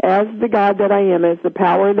as the God that I am, as the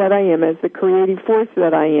power that I am, as the creative force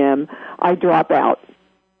that I am, I drop out.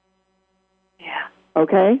 Yeah.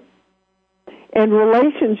 Okay? And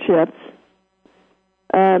relationships,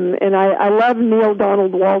 and I love Neil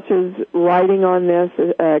Donald Walsh's writing on this,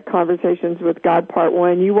 Conversations with God, Part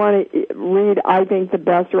 1. You want to read, I think, the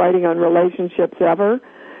best writing on relationships ever?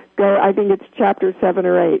 Go, I think it's chapter 7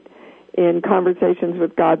 or 8 in Conversations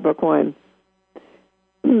with God, Book 1.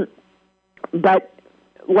 But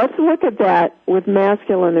let's look at that with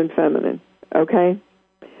masculine and feminine, okay?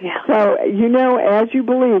 Yeah. So, as you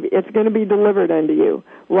believe, it's going to be delivered unto you.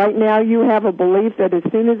 Right now, you have a belief that as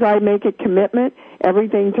soon as I make a commitment,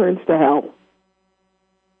 everything turns to hell.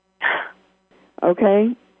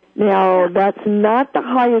 Okay? Now, that's not the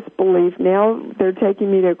highest belief. Now they're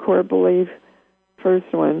taking me to core belief.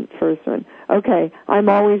 First one. Okay, I'm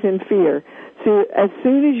always in fear. So as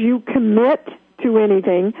soon as you commit to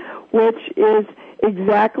anything, which is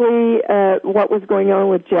exactly what was going on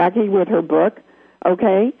with Jackie with her book,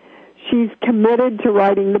 okay? She's committed to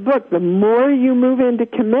writing the book. The more you move into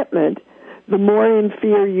commitment, the more in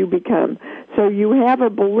fear you become. So you have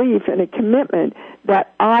a belief and a commitment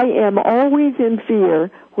that I am always in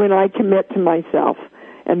fear when I commit to myself.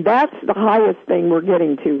 And that's the highest thing we're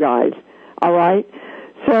getting to, guys. All right?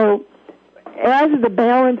 So as the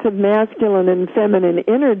balance of masculine and feminine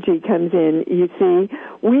energy comes in, you see,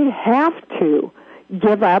 we have to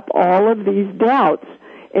give up all of these doubts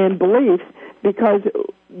and beliefs, because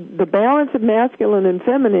the balance of masculine and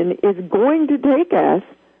feminine is going to take us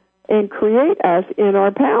and create us in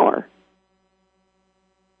our power.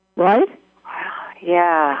 Right?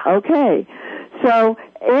 Yeah. Okay. So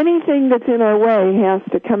anything that's in our way has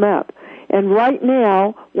to come up. And right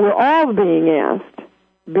now, we're all being asked,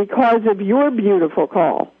 because of your beautiful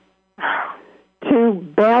call,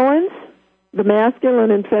 to balance the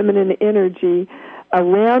masculine and feminine energy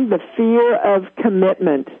around the fear of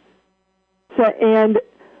commitment. So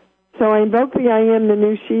I invoke the I am, the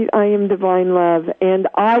new sheet, I am divine love, and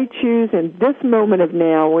I choose in this moment of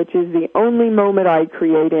now, which is the only moment I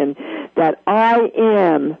create in, that I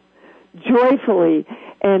am joyfully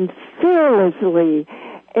and fearlessly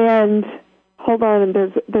and, hold on,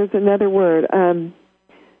 there's another word,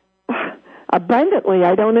 abundantly,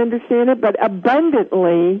 I don't understand it, but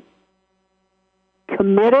abundantly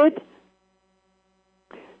committed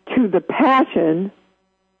to the passion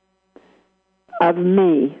of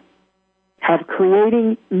me, of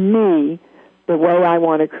creating me the way I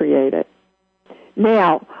want to create it.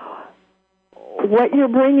 Now, what you're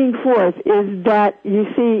bringing forth is that, you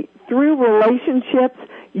see, through relationships,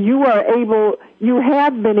 you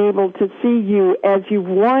have been able to see you as you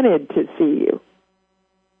wanted to see you.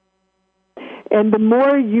 And the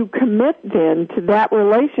more you commit then to that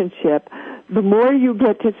relationship, the more you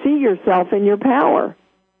get to see yourself in your power.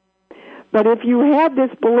 But if you had this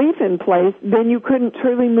belief in place, then you couldn't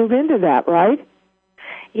truly move into that, right?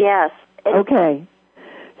 Yes. Okay.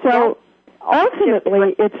 So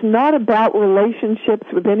ultimately, it's not about relationships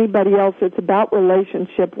with anybody else. It's about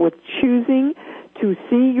relationship with choosing to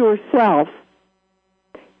see yourself,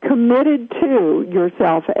 committed to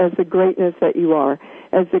yourself as the greatness that you are,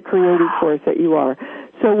 as the creative force that you are.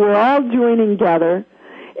 So we're all joining together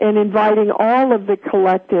and inviting all of the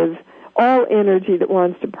collective, all energy that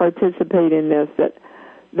wants to participate in this,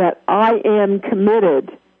 that I am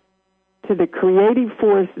committed to the creative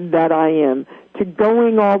force that I am, to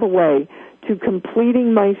going all the way, to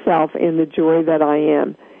completing myself in the joy that I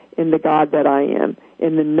am, in the God that I am,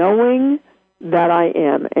 in the knowing that I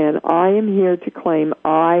am. And I am here to claim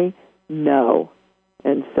I know.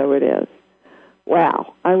 And so it is.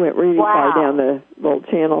 Wow. I went really far down the little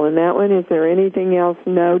channel in that one. Is there anything else?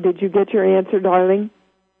 No. Did you get your answer, darling?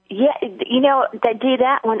 Yeah,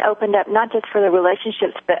 that one opened up not just for the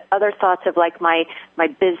relationships, but other thoughts of like my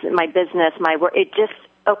business, my work. It just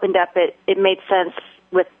opened up. It made sense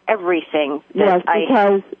with everything. Yes,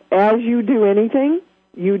 because as you do anything,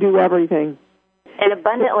 you do everything. And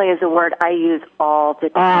abundantly is a word I use all the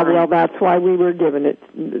time. Well, that's why we were given it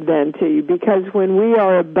then to you. Because when we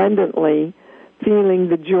are abundantly feeling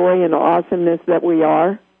the joy and awesomeness that we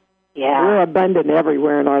are, we're abundant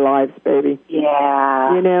everywhere in our lives, baby.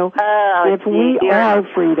 Yeah. You know, if we are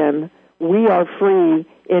freedom, we are free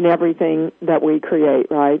in everything that we create,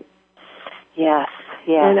 right? Yes,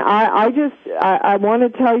 yes. And I want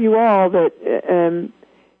to tell you all that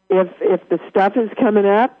if the stuff is coming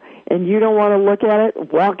up and you don't want to look at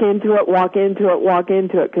it, walk into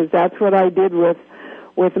it, because that's what I did with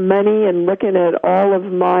money and looking at all of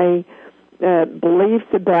my beliefs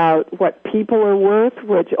about what people are worth,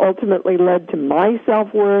 which ultimately led to my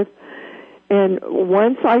self-worth. And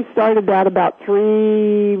once I started that about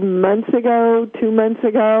 2 months ago,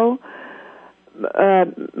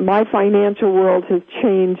 my financial world has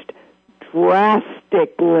changed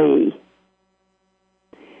drastically.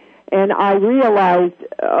 And I realized,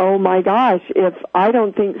 oh my gosh, if I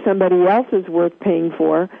don't think somebody else is worth paying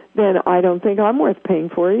for, then I don't think I'm worth paying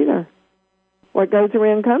for either. What goes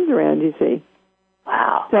around comes around, you see.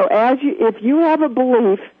 Wow. So if you have a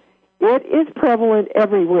belief, it is prevalent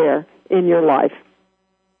everywhere in your life.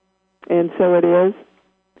 And so it is.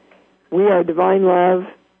 We are divine love.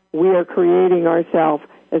 We are creating ourselves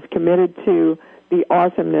as committed to the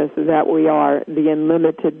awesomeness that we are, the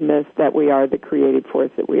unlimitedness that we are, the creative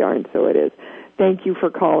force that we are, and so it is. Thank you for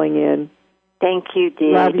calling in. Thank you,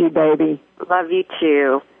 Dee. Love you, baby. Love you,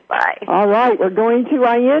 too. Bye. All right, we're going to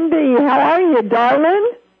Allende. How are you,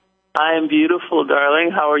 darling? I am beautiful,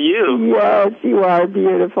 darling. How are you? Yes, you are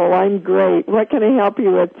beautiful. I'm great. What can I help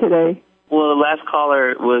you with today? Well, the last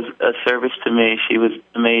caller was a service to me. She was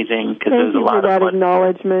amazing because there was a lot of fun. Thank you for that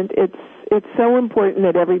acknowledgement. It's so important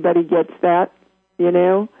that everybody gets that, you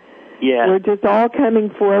know? Yeah. We're just all coming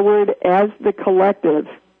forward as the collective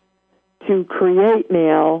to create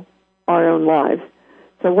now our own lives.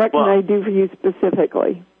 So what can I do for you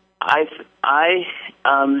specifically? There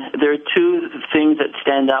are two things that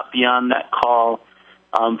stand out beyond that call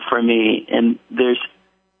for me, and there's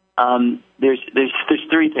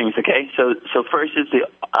three things. Okay, so first is the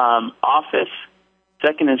office,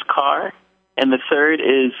 second is car, and the third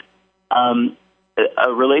is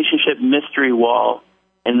a relationship mystery wall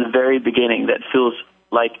in the very beginning that feels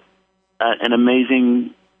like an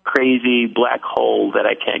amazing, crazy black hole that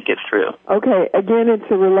I can't get through. Okay, again,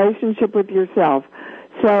 it's a relationship with yourself.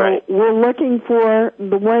 So we're looking for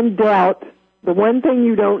the one doubt, the one thing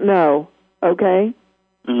you don't know, okay?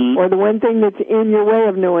 Mm-hmm. Or the one thing that's in your way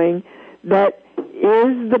of knowing that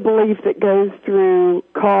is the belief that goes through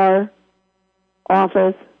car,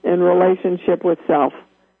 office, and relationship with self.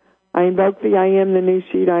 I invoke the I am the new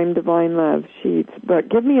sheet, I am divine love sheets. But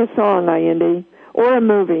give me a song, Indy, or a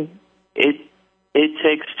movie. It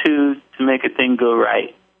takes two to make a thing go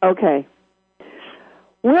right. Okay.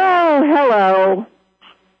 Well, hello.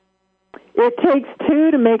 It takes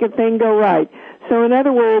two to make a thing go right. So in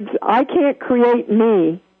other words, I can't create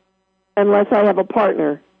me unless I have a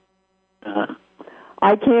partner. Uh-huh.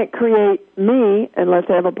 I can't create me unless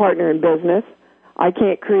I have a partner in business. I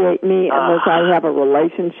can't create me unless I have a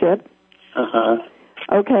relationship. Uh-huh.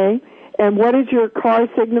 Okay. And what does your car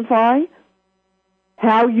signify?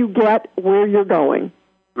 How you get where you're going.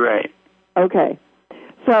 Right. Okay.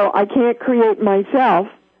 So I can't create myself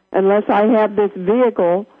unless I have this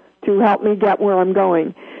vehicle to help me get where I'm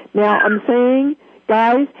going. Now, I'm saying,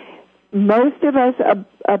 guys, most of us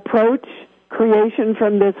approach creation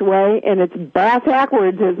from this way, and it's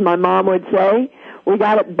bass-ackwards, as my mom would say. We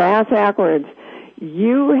got it bass-ackwards.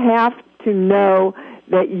 You have to know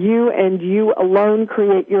that you and you alone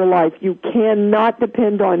create your life. You cannot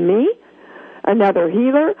depend on me, another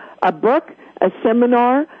healer, a book, a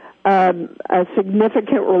seminar, a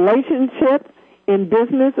significant relationship in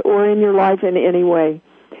business or in your life in any way.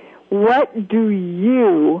 What do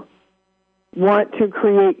you want to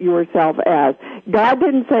create yourself as? God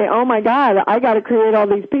didn't say, oh my God, I got to create all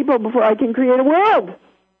these people before I can create a world.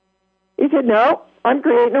 He said, no, I'm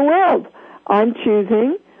creating a world. I'm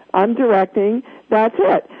choosing, I'm directing, that's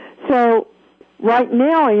it. So right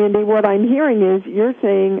now, Andy, what I'm hearing is you're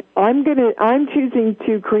saying I'm choosing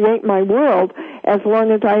to create my world as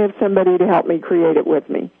long as I have somebody to help me create it with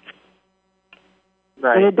me.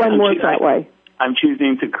 Right. And it doesn't work that way. I'm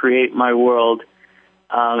choosing to create my world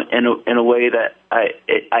in a way that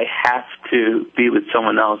I have to be with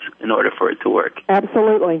someone else in order for it to work.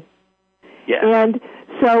 Absolutely. Yeah. And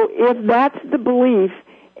so if that's the belief,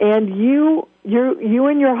 and you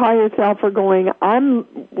and your higher self are going, I'm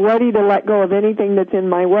ready to let go of anything that's in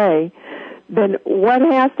my way, then what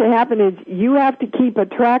has to happen is you have to keep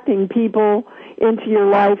attracting people into your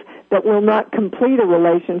life that will not complete a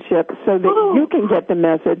relationship so that you can get the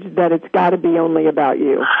message that it's got to be only about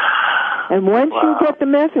you. And once you get the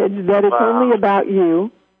message that it's only about you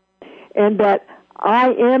and that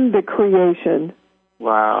I am the creation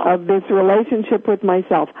of this relationship with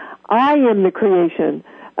myself, I am the creation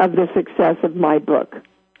of the success of my book.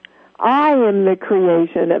 I am the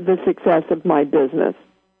creation of the success of my business.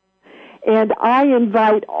 And I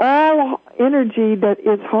invite all energy that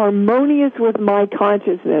is harmonious with my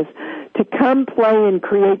consciousness to come play and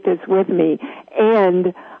create this with me.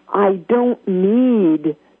 And I don't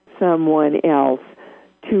need someone else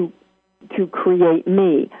to create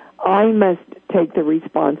me. I must take the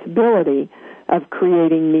responsibility of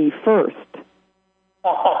creating me first.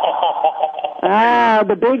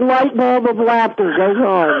 The big light bulb of laughter goes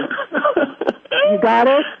on. You got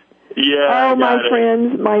it? Yeah. Oh, my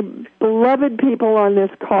friends, my beloved people on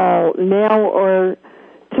this call now are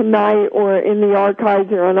tonight or in the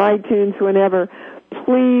archives or on iTunes, whenever,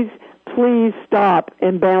 please stop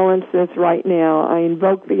and balance this right now. I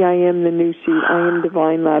invoke the I am, the new sheet. I am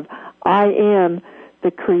divine love. I am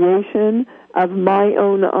the creation of my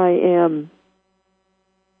own I am.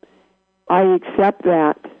 I accept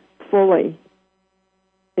that fully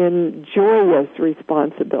in joyous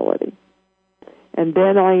responsibility. And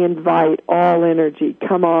then I invite all energy.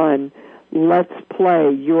 Come on, let's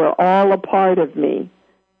play. You're all a part of me.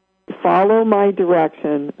 Follow my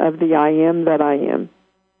direction of the I am that I am.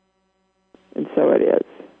 And so it is.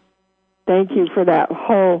 Thank you for that.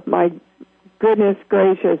 Oh, my goodness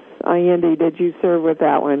gracious, Andy, did you serve with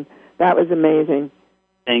that one? That was amazing.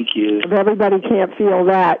 Thank you. If everybody can't feel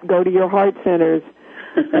that, go to your heart centers.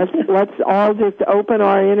 Let's all just open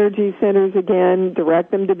our energy centers again,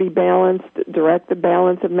 direct them to be balanced, direct the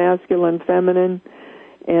balance of masculine and feminine,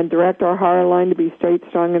 and direct our heart line to be straight,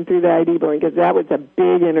 strong, and through the ID board, because that was a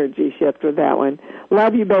big energy shift with that one.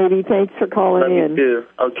 Love you, baby. Thanks for calling in. Love you too.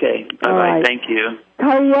 Okay. Bye-bye. Right. Thank you.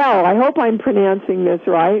 Cariel, I hope I'm pronouncing this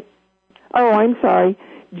right. Oh, I'm sorry.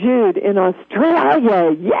 Jude in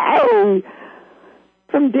Australia. Yay!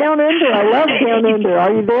 From down under. I love down under.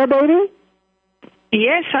 Are you there, baby?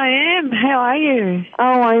 Yes, I am. How are you?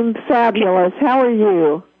 Oh, I'm fabulous. How are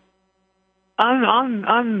you?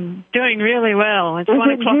 I'm doing really well. It's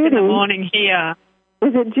 1 o'clock in the morning here.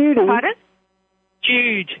 Is it Judy? Pardon?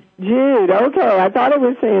 Jude. Jude. Okay, I thought I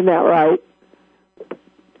was saying that right.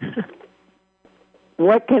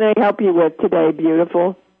 What can I help you with today,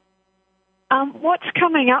 beautiful? What's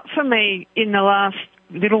coming up for me in the last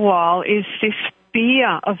little while is this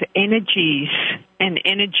fear of energies and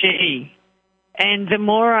energy. And the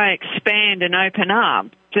more I expand and open up,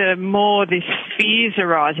 the more this fear's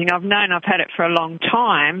arising. I've known I've had it for a long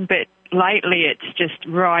time, but lately it's just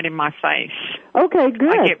right in my face. Okay,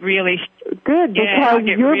 good. I get really... Good, because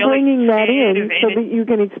you're really bringing that in so that you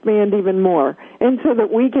can expand even more, and so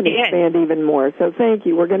that we can expand even more. So thank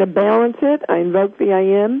you. We're going to balance it. I invoke the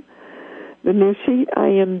I am, the new sheet, I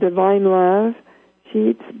am divine love,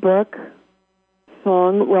 sheets, book,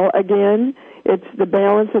 song. Well, again, it's the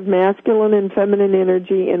balance of masculine and feminine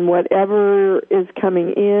energy in whatever is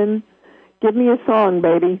coming in. Give me a song,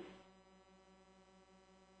 baby.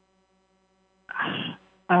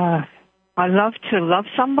 I love to love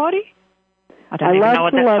somebody. I don't even know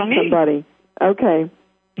what that song is. I love to love somebody. Okay.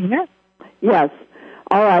 Yeah. Yes.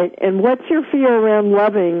 All right. And what's your fear around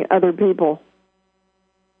loving other people?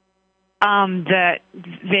 That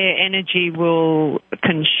their energy will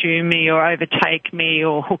consume me or overtake me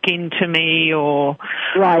or hook into me or...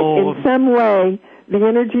 Right. In some way, the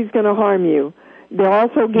energy's going to harm you. They're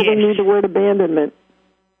also giving me the word abandonment,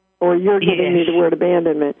 or you're giving me the word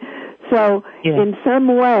abandonment. So in some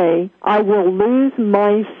way, I will lose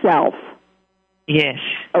myself. Yes.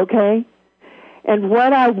 Okay? And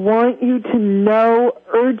what I want you to know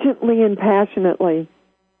urgently and passionately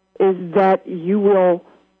is that you will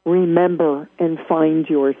remember and find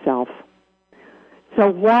yourself. So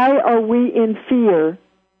why are we in fear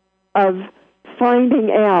of finding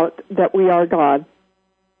out that we are God?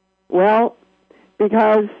 Well,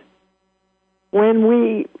 because when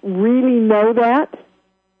we really know that,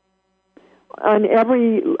 on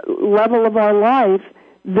every level of our life,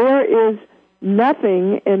 there is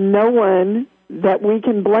nothing and no one that we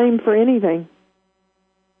can blame for anything.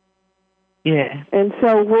 Yeah. And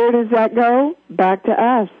so where does that go? Back to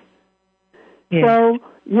us. Yeah. So,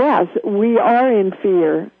 yes, we are in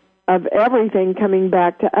fear of everything coming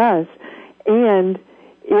back to us. And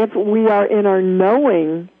if we are in our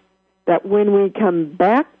knowing that when we come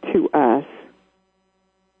back to us,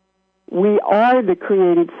 we are the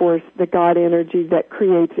creative force, the God energy that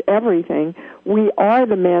creates everything. We are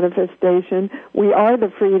the manifestation. We are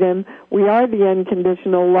the freedom. We are the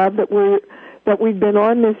unconditional love that we've been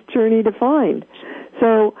on this journey to find.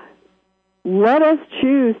 So let us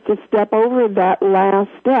choose to step over that last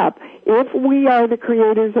step. If we are the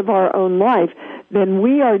creators of our own life, then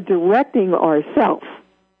we are directing ourselves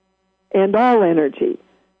and all energy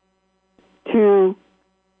to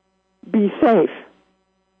be safe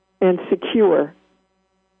and secure,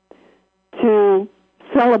 to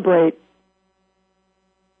celebrate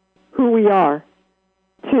who we are,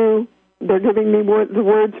 they're giving me the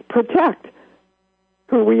words protect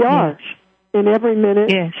who we are in every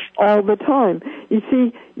minute, all the time. You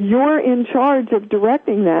see, you're in charge of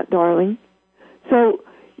directing that, darling. So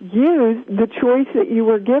use the choice that you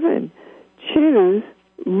were given. Choose,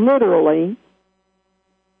 literally,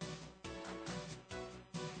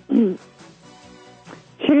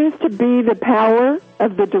 choose to be the power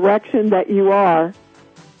of the direction that you are.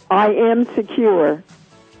 I am secure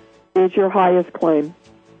is your highest claim.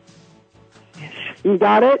 You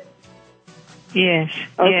got it? Yes.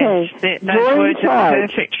 Okay. Yes. Those words are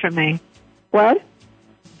perfect for me. What?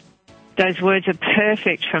 Those words are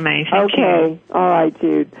perfect for me. Thank you. Okay. All right,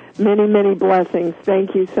 Jude. Many, many blessings.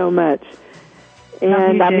 Thank you so much.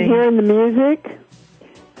 And I'm hearing the music.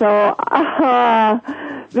 So,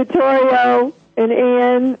 Vittorio and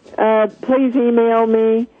Ann, please email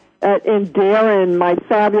me. And Darren, my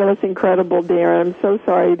fabulous, incredible Darren. I'm so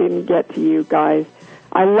sorry I didn't get to you guys.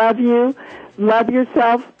 I love you. Love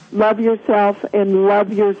yourself, and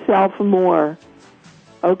love yourself more.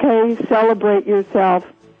 Okay? Celebrate yourself.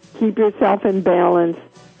 Keep yourself in balance.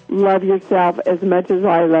 Love yourself as much as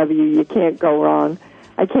I love you. You can't go wrong.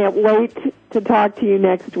 I can't wait to talk to you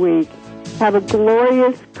next week. Have a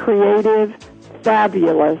glorious, creative,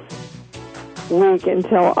 fabulous week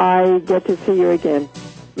until I get to see you again.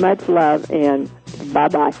 Much love, and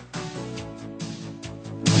bye-bye.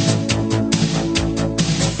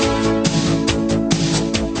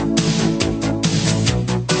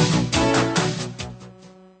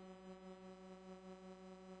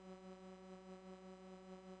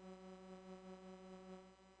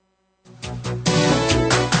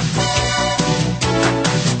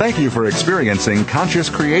 Thank you for experiencing Conscious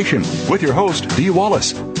Creation with your host, Dee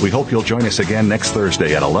Wallace. We hope you'll join us again next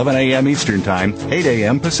Thursday at 11 a.m. Eastern Time, 8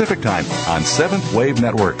 a.m. Pacific Time on 7th Wave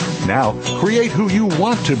Network. Now, create who you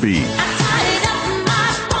want to be.